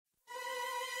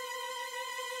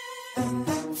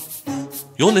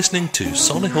You're listening to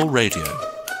Solihull Radio.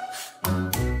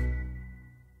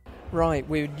 Right,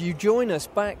 you join us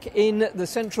back in the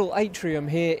central atrium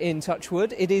here in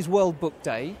Touchwood. It is World Book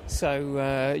Day,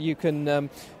 so you can,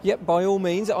 by all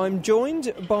means. I'm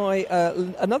joined by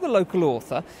another local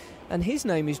author, and his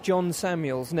name is John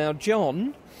Samuels. Now,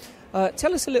 John,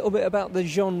 tell us a little bit about the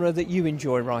genre that you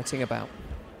enjoy writing about.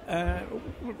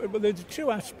 Well, there's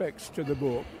two aspects to the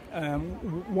book.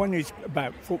 One is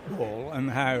about football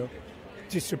and how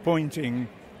disappointing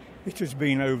it has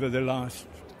been over the last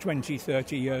 20,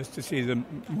 30 years to see the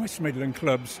West Midland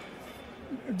clubs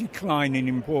decline in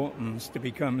importance to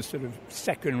become sort of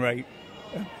second-rate,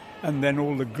 and then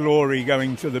all the glory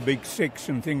going to the Big Six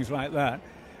and things like that.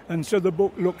 And so the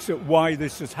book looks at why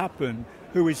this has happened,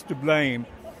 who is to blame.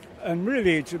 And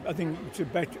really, I think it's a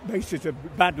basis of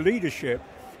bad leadership,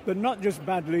 but not just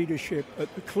bad leadership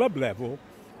at the club level,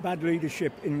 bad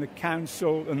leadership in the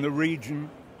council and the region.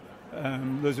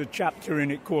 There's a chapter in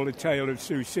it called A Tale of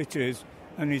Two Cities,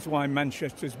 and is why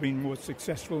Manchester's been more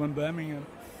successful than Birmingham.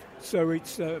 So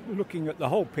it's looking at the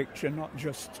whole picture, not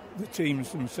just the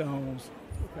teams themselves.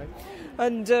 Okay.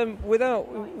 And without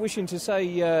wishing to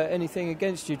say anything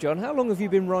against you, John, how long have you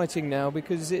been writing now?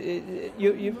 Because you've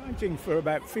been writing for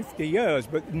about 50 years,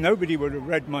 but nobody would have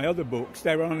read my other books.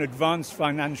 They're on advanced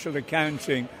financial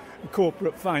accounting,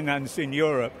 corporate finance in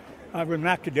Europe. I'm an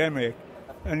academic,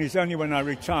 and it's only when I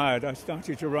retired I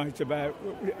started to write about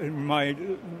my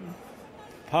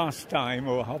pastime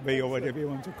or hobby or whatever you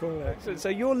want to call it. So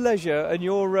your leisure and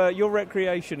your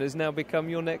recreation has now become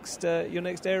your next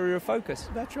area of focus.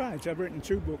 That's right. I've written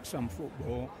 2 books on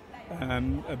football,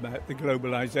 about the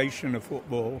globalisation of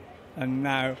football, and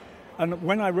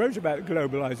when I wrote about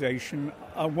globalisation,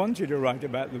 I wanted to write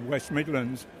about the West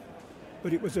Midlands,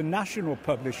 but it was a national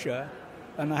publisher,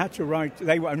 and I had to write.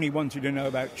 They only wanted to know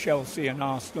about Chelsea and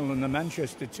Arsenal and the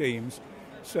Manchester teams.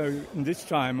 So this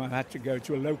time I had to go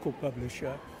to a local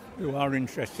publisher who are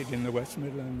interested in the West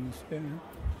Midlands. Yeah.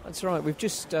 That's right. We've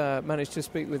just managed to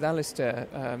speak with Alistair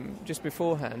just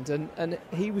beforehand, and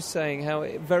he was saying how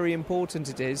very important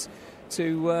it is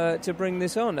to bring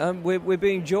this on. We're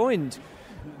being joined.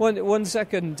 One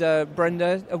second,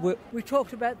 Brenda. We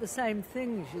talked about the same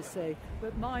things, you see,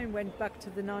 but mine went back to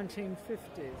the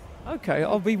 1950s. Okay,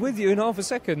 I'll be with you in half a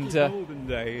second. The golden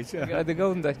days. The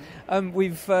golden days.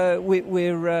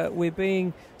 We're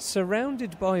being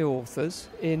surrounded by authors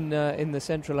in the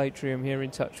central atrium here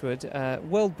in Touchwood.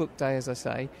 World Book Day, as I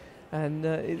say, and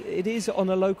it is on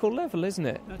a local level, isn't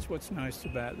it? That's what's nice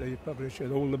about the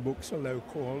publisher. All the books are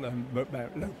local,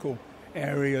 about local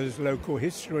areas, local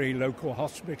history, local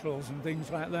hospitals and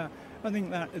things like that. I think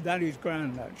that is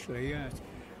grand, actually, yes.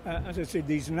 As I said,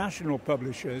 these national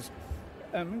publishers,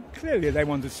 clearly they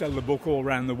want to sell the book all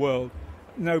around the world.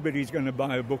 Nobody's going to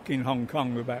buy a book in Hong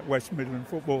Kong about West Midland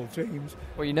football teams.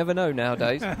 Well, you never know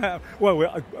nowadays.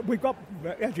 Well, we've got,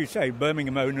 as you say,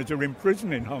 Birmingham owners are in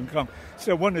prison in Hong Kong,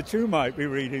 so 1 or 2 might be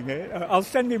reading it. I'll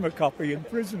send him a copy in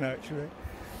prison, actually.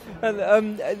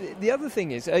 And the other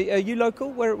thing is, are you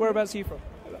local? Whereabouts are you from?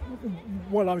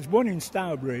 Well, I was born in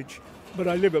Stourbridge, but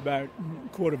I live about a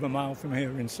quarter of a mile from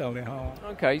here in Solihull.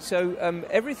 Okay, so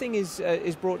everything is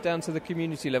brought down to the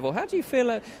community level. How do you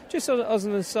feel, just as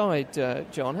an aside,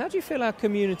 John, how do you feel our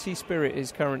community spirit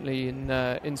is currently in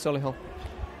Solihull?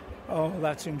 Oh,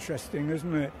 that's interesting,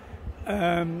 isn't it?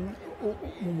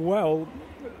 Well,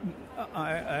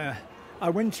 I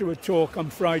went to a talk on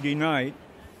Friday night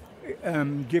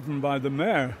given by the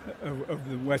mayor of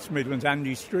the West Midlands,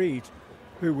 Andy Street,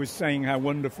 who was saying how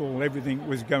wonderful everything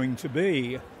was going to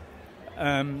be.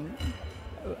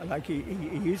 Like he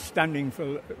is standing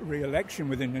for re-election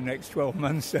within the next 12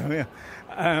 months.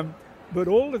 But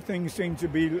all the things seem to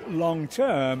be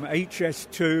long-term.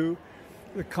 HS2,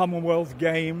 the Commonwealth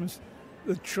Games,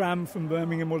 the tram from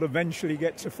Birmingham will eventually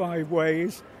get to 5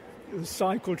 ways, the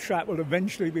cycle track will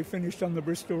eventually be finished on the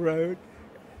Bristol Road,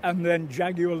 and then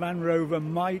Jaguar Land Rover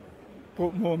might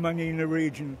put more money in the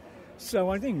region.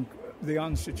 So I think the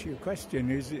answer to your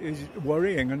question is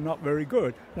worrying and not very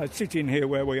good. Like sitting here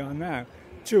where we are now,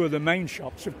 2 of the main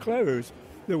shops have closed.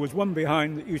 There was one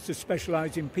behind that used to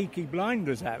specialise in Peaky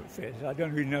Blinders outfits. I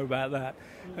don't really know about that.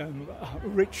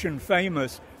 Rich and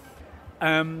famous.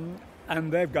 And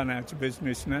they've gone out of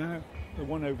business now. The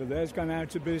one over there's gone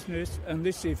out of business. And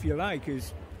this, if you like,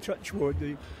 is Touchwood,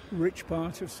 the rich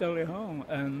part of Solihull,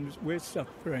 and we're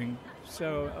suffering.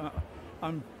 So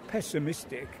I'm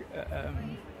pessimistic.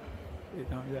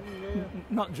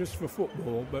 Not just for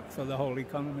football, but for the whole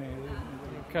economy.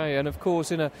 Okay, and of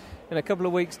course, in a couple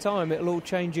of weeks' time, it'll all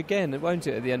change again, won't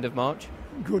it? At the end of March.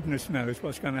 Goodness knows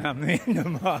what's going to happen at the end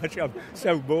of March. I'm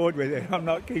so bored with it. I'm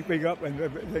not keeping up with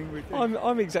everything.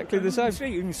 I'm exactly the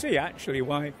same. You can see actually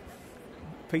why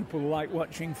people like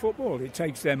watching football. It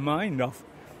takes their mind off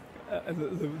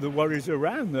the worries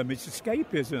around them. It's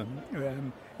escapism.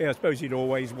 I suppose it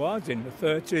always was in the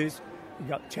 30s. You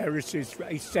got terraces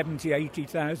for 70,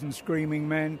 80,000 screaming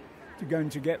men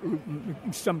going to get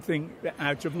something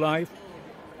out of life.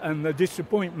 And the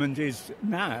disappointment is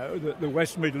now that the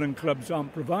West Midland clubs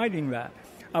aren't providing that.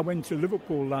 I went to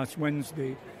Liverpool last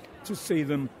Wednesday to see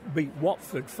them beat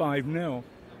Watford 5-0.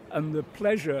 And the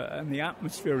pleasure and the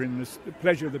atmosphere the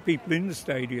pleasure of the people in the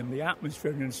stadium, the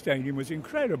atmosphere in the stadium was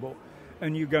incredible.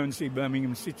 And you go and see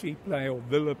Birmingham City play or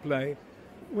Villa play.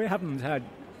 We haven't had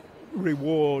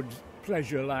reward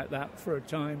pleasure like that for a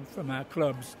time from our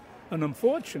clubs. And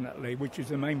unfortunately, which is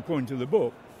the main point of the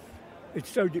book, it's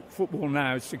so football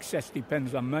now, success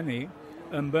depends on money,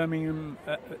 and Birmingham,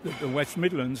 the West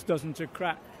Midlands, doesn't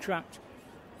attract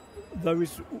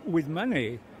those with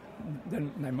money.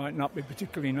 Then they might not be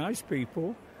particularly nice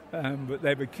people, but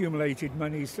they've accumulated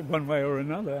money one way or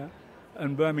another,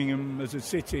 and Birmingham as a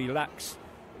city lacks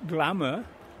glamour,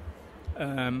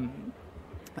 and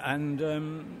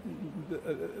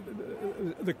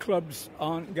the clubs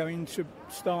aren't going to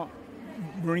start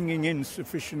bringing in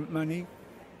sufficient money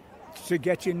to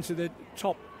get into the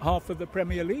top half of the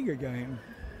Premier League again.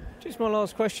 Just my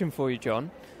last question for you, John.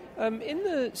 In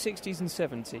the 60s and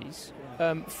 70s,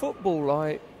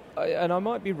 football, and I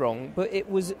might be wrong, but it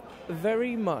was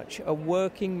very much a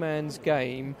working man's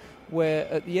game where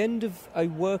at the end of a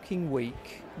working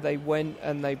week they went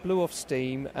and they blew off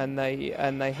steam and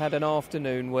they had an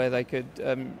afternoon where they could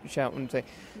shout and say.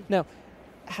 Now,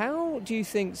 how do you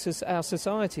think our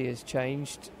society has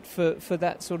changed for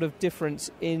that sort of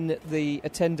difference in the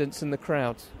attendance and the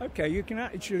crowds? Okay, you can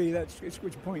actually,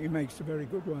 which point you make is a very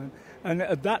good one. And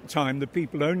at that time, the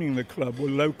people owning the club were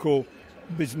local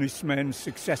businessmen,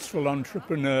 successful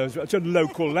entrepreneurs at a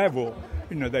local level.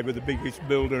 They were the biggest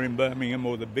builder in Birmingham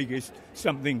or the biggest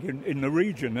something in the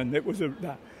region, and it was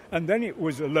that. And then it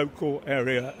was a local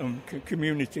area and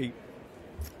community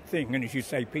thing, and as you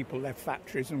say, people left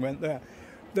factories and went there.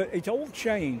 It all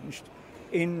changed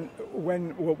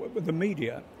when the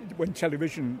media, when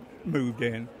television moved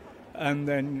in, and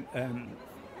then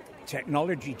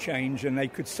technology changed, and they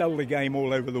could sell the game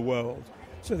all over the world.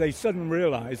 So they suddenly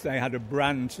realised they had a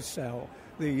brand to sell.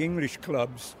 The English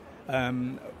clubs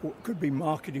could be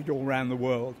marketed all around the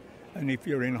world, and if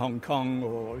you're in Hong Kong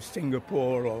or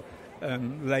Singapore or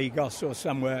Lagos or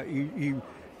somewhere, you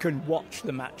can watch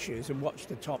the matches and watch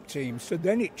the top teams. So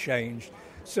then it changed.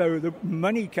 So the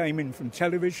money came in from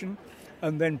television,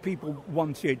 and then people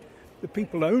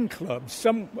own clubs.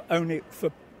 Some own it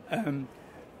for, a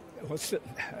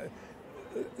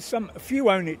few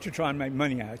own it to try and make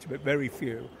money out of it, very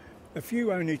few. A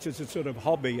few own it as a sort of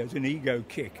hobby, as an ego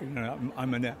kick.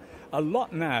 A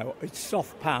lot now, it's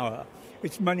soft power.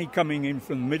 It's money coming in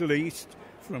from the Middle East,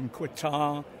 from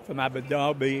Qatar, from Abu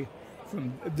Dhabi,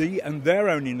 and they're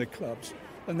owning the clubs.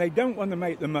 And they don't want to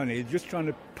make the money, they're just trying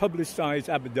to publicise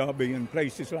Abu Dhabi and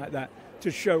places like that to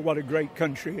show what a great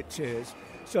country it is.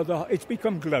 So it's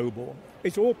become global.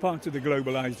 It's all part of the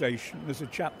globalisation. There's a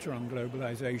chapter on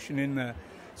globalisation in there.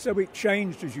 So it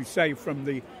changed, as you say, from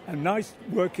a nice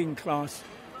working class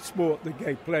sport that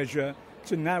gave pleasure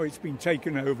to now it's been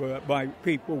taken over by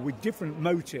people with different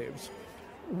motives.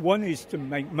 One is to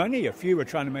make money. A few are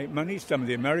trying to make money. Some of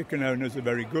the American owners are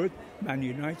very good, Man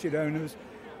United owners.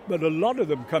 But a lot of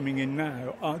them coming in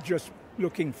now are just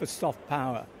looking for soft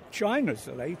power. China's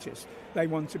the latest. They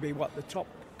want to be, the top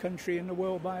country in the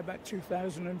world by about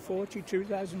 2040,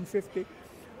 2050.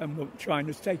 And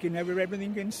China's taking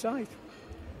everything in sight.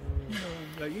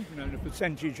 They even own a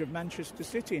percentage of Manchester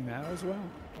City now as well.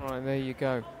 All right, there you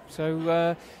go.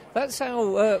 So that's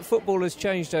how football has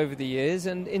changed over the years,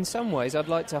 and in some ways I'd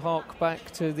like to hark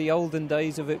back to the olden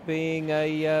days of it being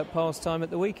a pastime at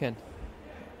the weekend.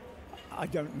 I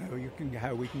don't know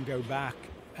how we can go back.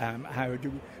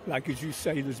 As you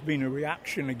say, there's been a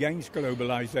reaction against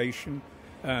globalisation.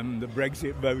 The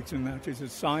Brexit vote, and that is a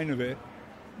sign of it.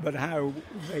 But how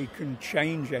they can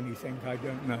change anything, I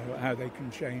don't know how they can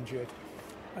change it.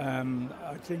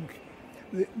 I think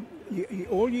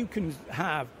all you can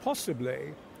have,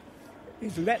 possibly,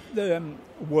 is let the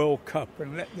World Cup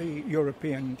and let the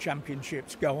European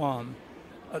Championships go on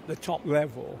at the top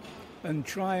level and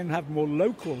try and have more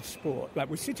local sport. Like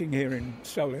we're sitting here in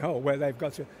Solihull, where they've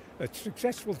got a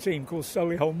successful team called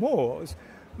Solihull Moors,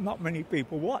 not many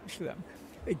people watch them.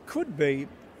 It could be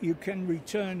you can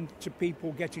return to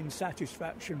people getting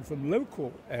satisfaction from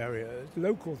local areas,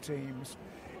 local teams,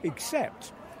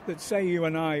 except that, say you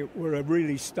and I were a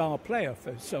really star player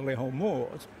for Solihull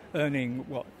Moors, earning,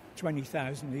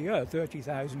 20,000 a year,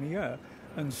 30,000 a year,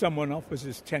 and someone offers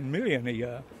us 10 million a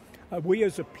year. We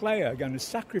as a player are going to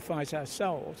sacrifice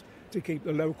ourselves to keep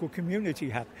the local community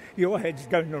happy. Your head's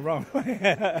going the wrong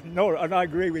way. No, and I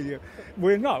agree with you.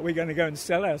 We're not. We're going to go and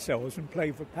sell ourselves and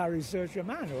play for Paris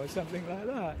Saint-Germain or something like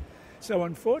that. So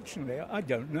unfortunately, I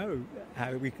don't know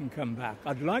how we can come back.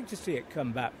 I'd like to see it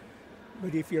come back.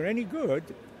 But if you're any good,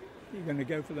 you're going to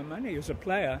go for the money as a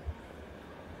player.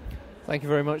 Thank you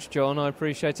very much, John. I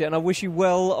appreciate it. And I wish you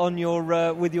well on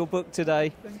your with your book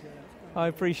today. Thank you. I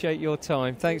appreciate your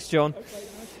time. Thanks, John.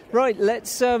 Right,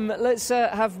 let's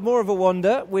have more of a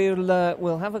wander.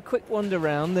 We'll have a quick wander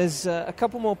round. There's a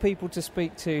couple more people to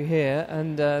speak to here,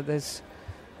 and there's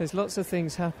lots of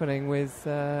things happening with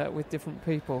different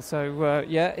people. So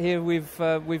here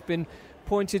we've been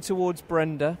pointed towards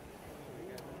Brenda.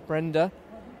 Brenda,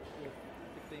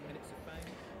 15 minutes of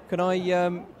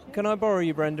fame. Can I borrow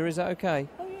you, Brenda? Is that okay?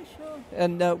 Oh, yeah, sure.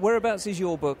 And whereabouts is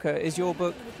your book?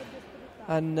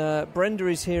 And Brenda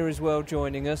is here as well,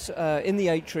 joining us in the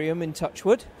atrium in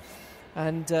Touchwood.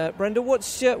 And Brenda,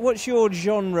 what's your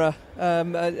genre?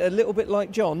 A little bit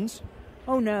like John's?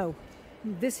 Oh, no.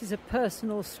 This is a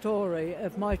personal story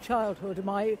of my childhood,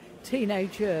 my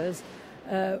teenage years,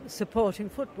 supporting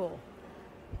football.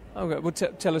 Okay, well,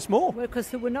 tell us more. Well, because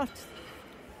there were not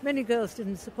many girls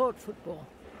didn't support football.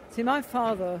 See, my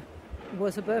father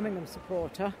was a Birmingham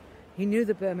supporter. He knew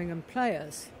the Birmingham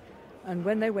players. And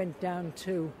when they went down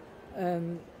to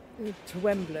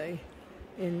Wembley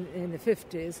in the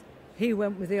 50s, he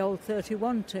went with the old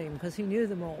 31 team because he knew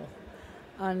them all.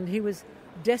 And he was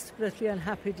desperately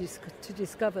unhappy to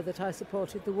discover that I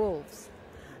supported the Wolves.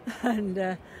 And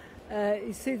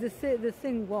you see, the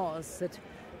thing was that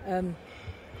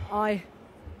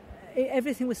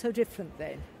everything was so different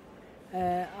then.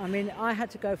 I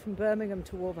had to go from Birmingham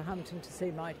to Wolverhampton to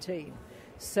see my team.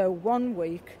 So one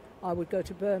week I would go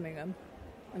to Birmingham,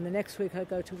 and the next week I'd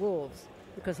go to Wolves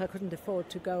because I couldn't afford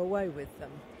to go away with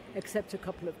them, except a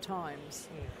couple of times.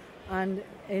 And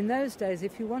in those days,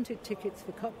 if you wanted tickets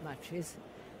for cup matches,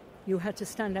 you had to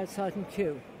stand outside and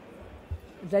queue.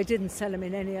 They didn't sell them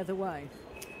in any other way.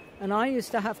 And I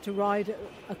used to have to ride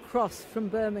across from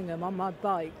Birmingham on my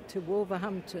bike to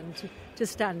Wolverhampton to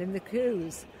stand in the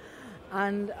queues.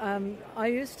 And I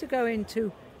used to go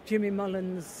into Jimmy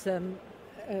Mullen's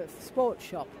sports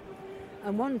shop.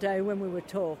 And one day when we were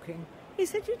talking, he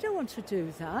said, "You don't want to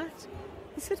do that."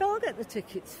 He said, "I'll get the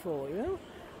tickets for you,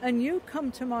 and you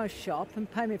come to my shop and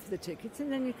pay me for the tickets,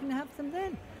 and then you can have them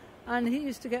then." And he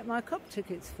used to get my cup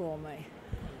tickets for me.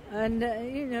 And,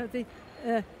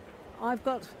 I've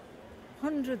got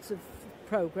hundreds of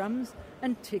programmes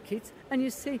and tickets, and you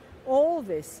see, all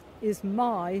this is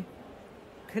my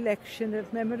collection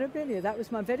of memorabilia. That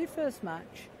was my very first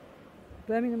match,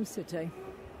 Birmingham City,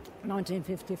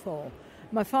 1954.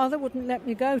 My father wouldn't let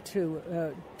me go to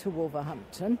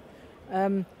Wolverhampton,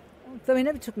 though he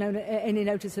never took any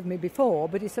notice of me before,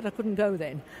 but he said I couldn't go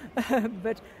then.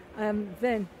 But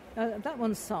then that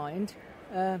one's signed.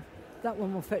 That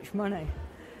one will fetch money.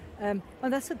 And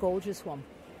that's a gorgeous one.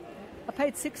 I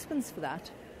paid sixpence for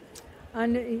that.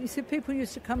 And you see, people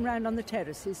used to come round on the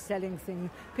terraces selling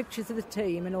pictures of the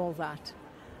team and all that.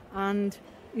 And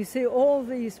you see all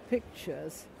these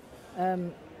pictures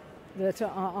that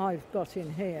I've got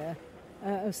in here.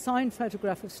 A signed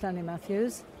photograph of Stanley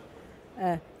Matthews.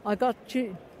 I got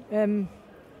Jackie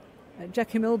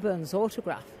Milburn's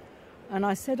autograph. And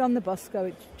I said on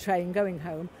the train going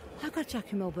home, "I got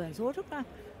Jackie Milburn's autograph."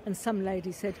 And some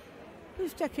lady said,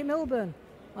 "Who's Jackie Milburn?"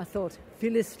 I thought,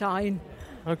 Philistine.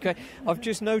 Okay, I've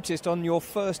just noticed on your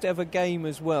first ever game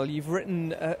as well, you've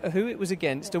written who it was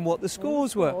against and what the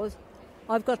scores were.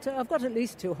 I've got at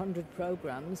least 200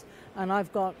 programmes, and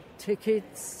I've got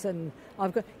tickets, and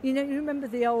I've got, you remember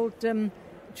the old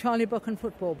Charlie Buchan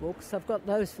football books? I've got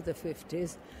those for the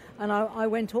 50s, and I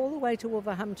went all the way to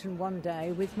Wolverhampton one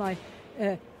day with my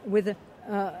with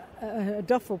a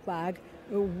duffel bag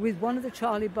with one of the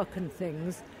Charlie Buchan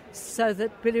things, so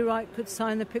that Billy Wright could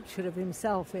sign the picture of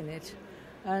himself in it.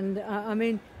 And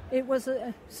it was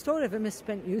a story of a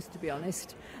misspent youth, to be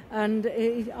honest. And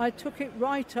I took it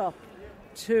right up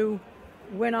to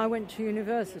when I went to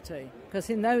university, because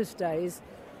in those days,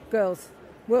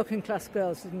 working class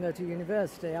girls didn't go to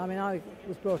university. I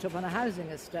was brought up on a housing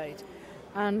estate,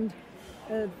 and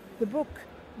the book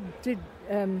did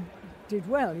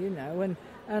well,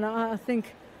 and I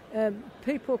think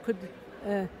people could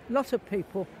a lot of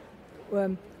people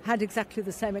had exactly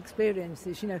the same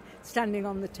experiences, standing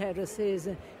on the terraces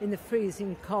in the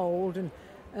freezing cold. And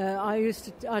I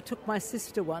took my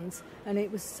sister once, and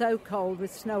it was so cold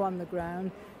with snow on the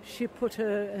ground. She put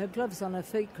her gloves on her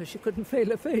feet because she couldn't feel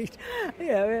her feet.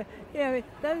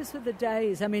 Those were the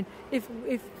days. I mean,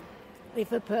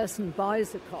 if a person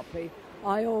buys a copy,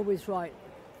 I always write,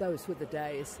 those were the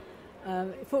days.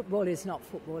 Football is not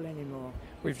football anymore.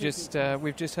 We've just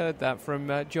heard that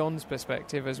from John's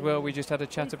perspective as well. We just had a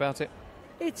chat about it.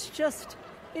 It's just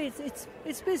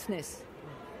it's business,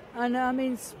 and I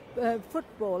mean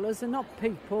footballers are not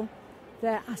people;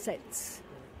 they're assets.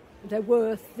 They're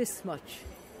worth this much.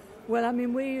 Well, I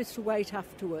mean, we used to wait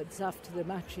afterwards, after the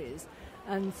matches,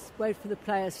 and wait for the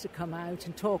players to come out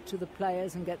and talk to the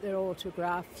players and get their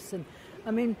autographs. And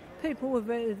I mean, people were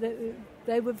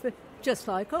they were just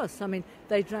like us. I mean,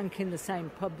 they drank in the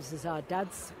same pubs as our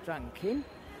dads drank in,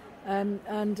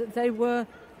 and they were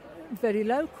very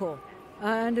local.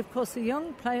 And of course, the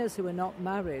young players who were not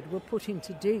married were put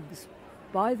into digs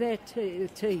by their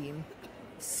team,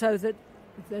 so that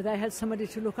they had somebody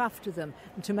to look after them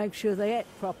and to make sure they ate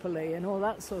properly and all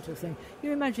that sort of thing.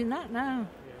 You imagine that now?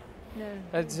 Yeah.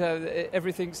 And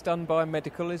everything's done by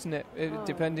medical, isn't it?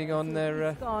 Depending on their...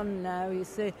 It's gone now, you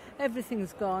see.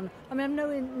 Everything's gone. I mean,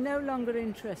 I'm no longer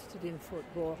interested in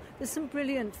football. There's some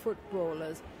brilliant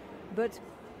footballers, but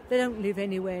they don't live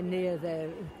anywhere near there.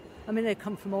 I mean, they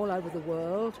come from all over the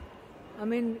world. I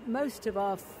mean, most of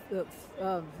our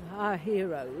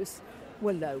heroes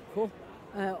were local,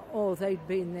 or they'd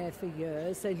been there for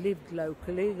years. They lived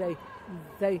locally.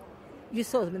 You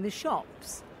saw them in the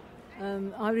shops.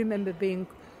 I remember being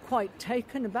quite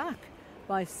taken aback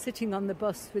by sitting on the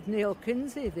bus with Neil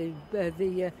Kinsey,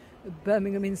 the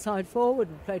Birmingham inside forward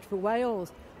who played for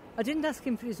Wales. I didn't ask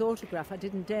him for his autograph. I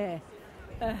didn't dare.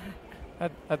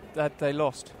 Had they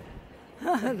lost?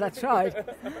 That's right.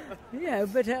 Yeah,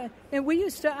 but we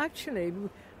used to actually,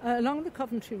 along the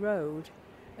Coventry Road,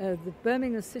 the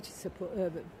Birmingham City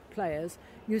players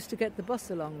used to get the bus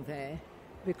along there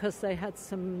because they had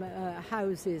some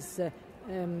houses,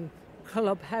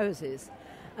 club houses,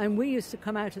 and we used to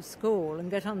come out of school and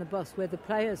get on the bus where the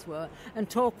players were and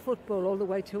talk football all the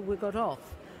way till we got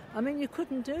off. I mean, you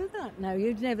couldn't do that now.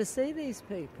 You'd never see these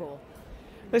people.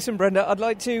 Listen, Brenda, I'd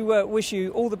like to wish you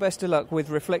all the best of luck with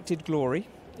Reflected Glory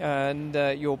and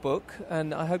your book,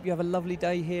 and I hope you have a lovely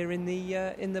day here in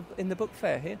the book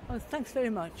fair here. Oh, thanks very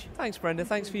much. Thanks, Brenda.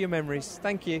 Thanks for your memories.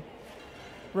 Thank you.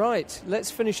 Right,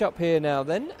 let's finish up here now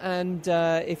then, and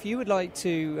if you would like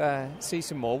to see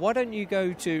some more, why don't you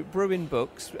go to Bruin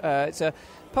Books? It's a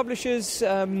publisher's,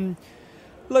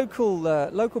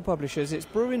 local publishers. It's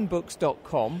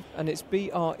bruinbooks.com, and it's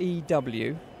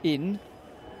BREW in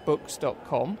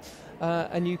books.com,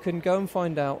 and you can go and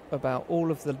find out about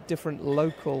all of the different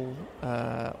local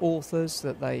authors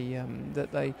that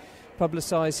they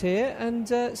publicise here, and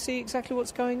see exactly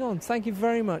what's going on. Thank you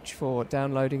very much for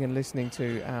downloading and listening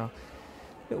to our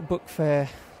little book fair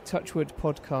Touchwood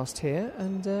podcast here,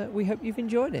 and we hope you've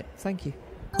enjoyed it. Thank you.